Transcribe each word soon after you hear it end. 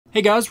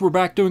Hey guys, we're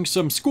back doing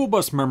some school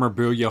bus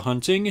memorabilia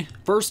hunting.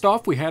 First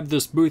off, we have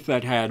this booth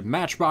that had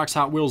Matchbox,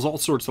 Hot Wheels, all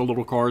sorts of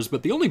little cars,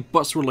 but the only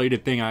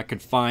bus-related thing I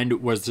could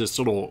find was this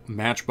little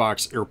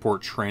Matchbox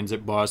airport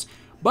transit bus.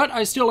 But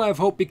I still have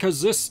hope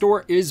because this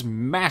store is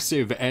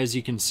massive, as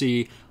you can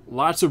see.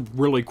 Lots of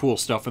really cool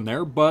stuff in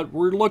there, but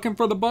we're looking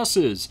for the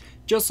buses.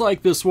 Just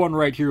like this one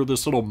right here,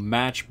 this little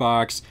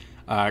Matchbox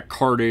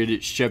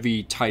carded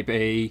Chevy Type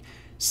A.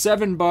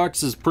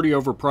 $7 is pretty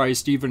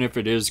overpriced, even if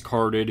it is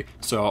carded,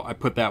 so I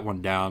put that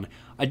one down.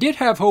 I did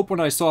have hope when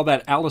I saw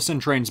that Allison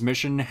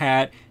Transmission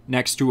hat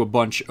next to a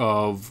bunch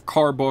of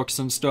car books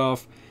and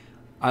stuff.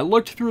 I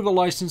looked through the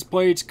license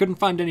plates, couldn't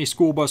find any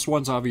school bus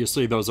ones,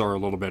 obviously those are a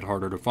little bit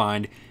harder to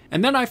find.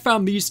 And then I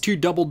found these two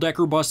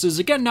double-decker buses,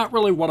 again not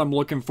really what I'm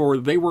looking for,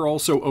 they were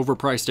also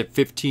overpriced at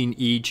 $15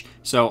 each,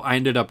 so I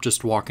ended up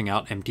just walking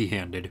out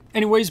empty-handed.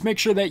 Anyways, make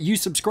sure that you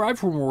subscribe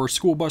for more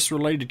school bus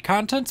related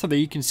content so that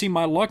you can see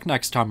my luck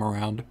next time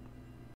around.